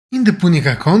In the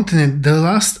Punika continent, the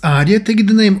last area takes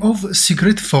the name of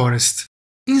Secret Forest.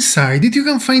 Inside it you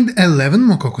can find 11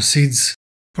 Mokoko Seeds.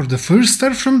 For the first,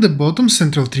 start from the bottom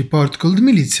central triport called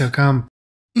Militia Camp.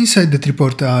 Inside the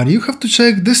triport area you have to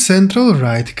check the central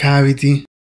right cavity,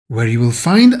 where you will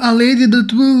find a lady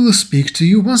that will speak to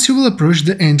you once you will approach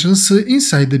the entrance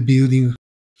inside the building.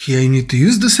 Here you need to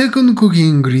use the second cooking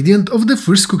ingredient of the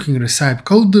first cooking recipe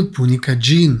called the Punika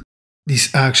gin.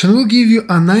 This action will give you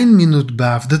a 9-minute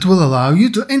bath that will allow you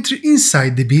to enter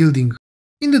inside the building.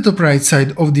 In the top right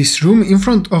side of this room, in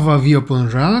front of a weapon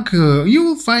rack, you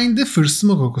will find the first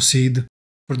Mokoko Seed.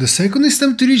 For the second, it's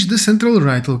time to reach the central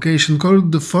right location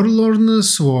called the Forlorn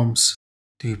Swamps.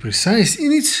 To be precise,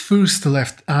 in its first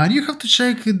left area you have to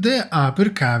check the upper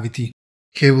cavity.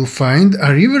 Here you will find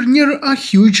a river near a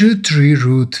huge tree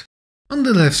root. On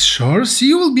the left shores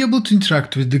you will be able to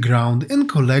interact with the ground and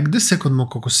collect the second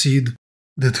Mokoko Seed.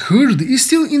 That herd is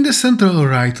still in the central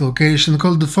right location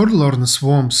called the Forlorn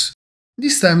Swamps.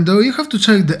 This time though you have to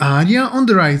check the area on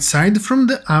the right side from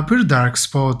the upper dark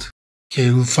spot. Here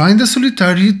you will find a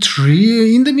solitary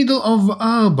tree in the middle of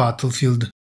a battlefield.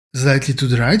 Slightly to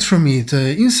the right from it,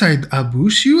 inside a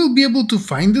bush, you will be able to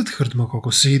find that third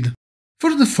Mokoko Seed.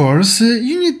 For the fourth,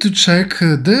 you need to check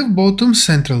the bottom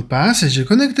central passage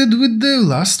connected with the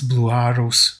last blue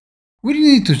arrows, where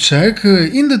you need to check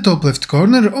in the top left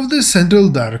corner of the central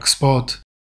dark spot.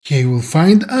 Here you will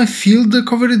find a field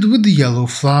covered with yellow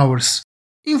flowers.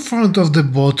 In front of the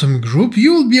bottom group,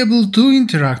 you will be able to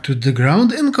interact with the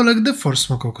ground and collect the fourth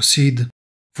Mokoko Seed.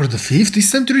 For the fifth,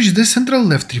 it's time to reach the central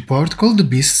left report called the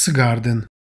Beast's Garden.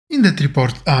 In that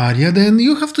report area, then,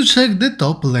 you have to check the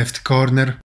top left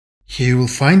corner. Here you will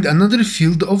find another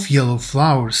field of yellow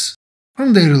flowers.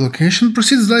 From their location,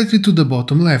 proceed slightly to the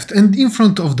bottom left, and in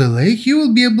front of the lake, you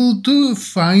will be able to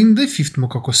find the fifth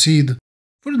Mokoko Seed.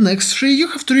 For the next three, you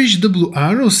have to reach the blue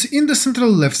arrows in the central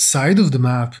left side of the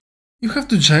map. You have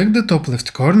to check the top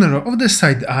left corner of the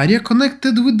side area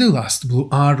connected with the last blue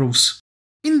arrows.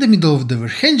 In the middle of the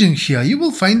overhanging here you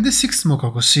will find the sixth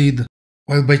Mokoko Seed.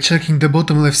 While by checking the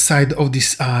bottom left side of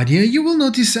this area you will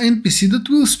notice an NPC that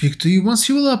will speak to you once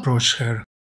you will approach her.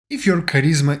 If your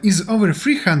charisma is over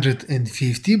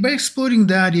 350, by exploring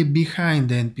the area behind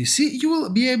the NPC you will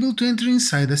be able to enter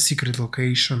inside a secret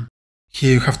location.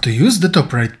 Here you have to use the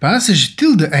top right passage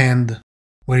till the end,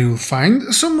 where you will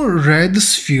find some red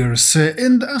spheres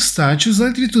and a statue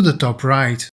slightly to the top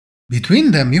right.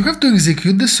 Between them you have to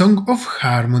execute the Song of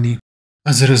Harmony.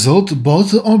 As a result,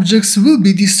 both objects will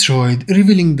be destroyed,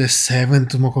 revealing the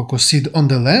 7th Mokoko Seed on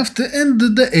the left and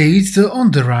the 8th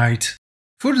on the right.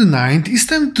 For the 9th, it's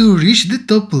time to reach the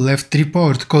top left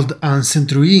report called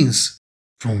Ancient Ruins.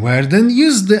 From where then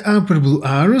use the upper blue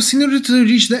arrows in order to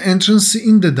reach the entrance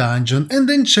in the dungeon and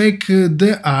then check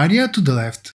the area to the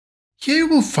left. Here you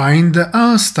will find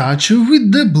a statue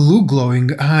with the blue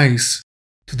glowing eyes.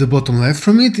 To the bottom left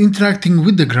from it, interacting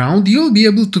with the ground, you'll be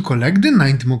able to collect the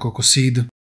 9th Mokoko Seed.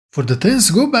 For the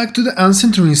 10th, go back to the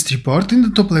Ancient Ruins report in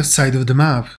the top left side of the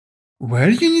map, where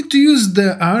you need to use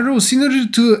the arrows in order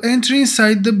to enter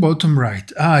inside the bottom right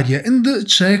area and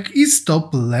check its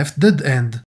top left dead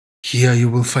end. Here you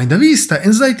will find a vista,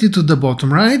 and slightly to the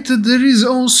bottom right there is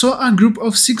also a group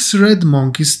of 6 red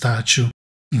monkey statues.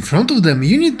 In front of them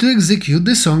you need to execute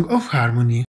the Song of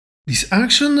Harmony. This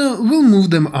action will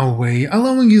move them away,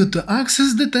 allowing you to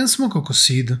access the 10th Mokoko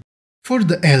Seed. For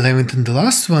the 11th and the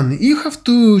last one, you have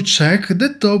to check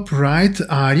the top right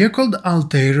area called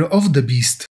Altar of the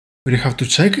Beast, where you have to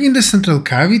check in the central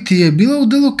cavity below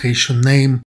the location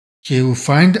name. Here you will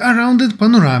find a rounded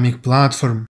panoramic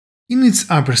platform. In its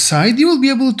upper side you will be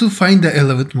able to find the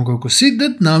 11th Mokoko Seed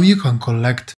that now you can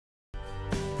collect.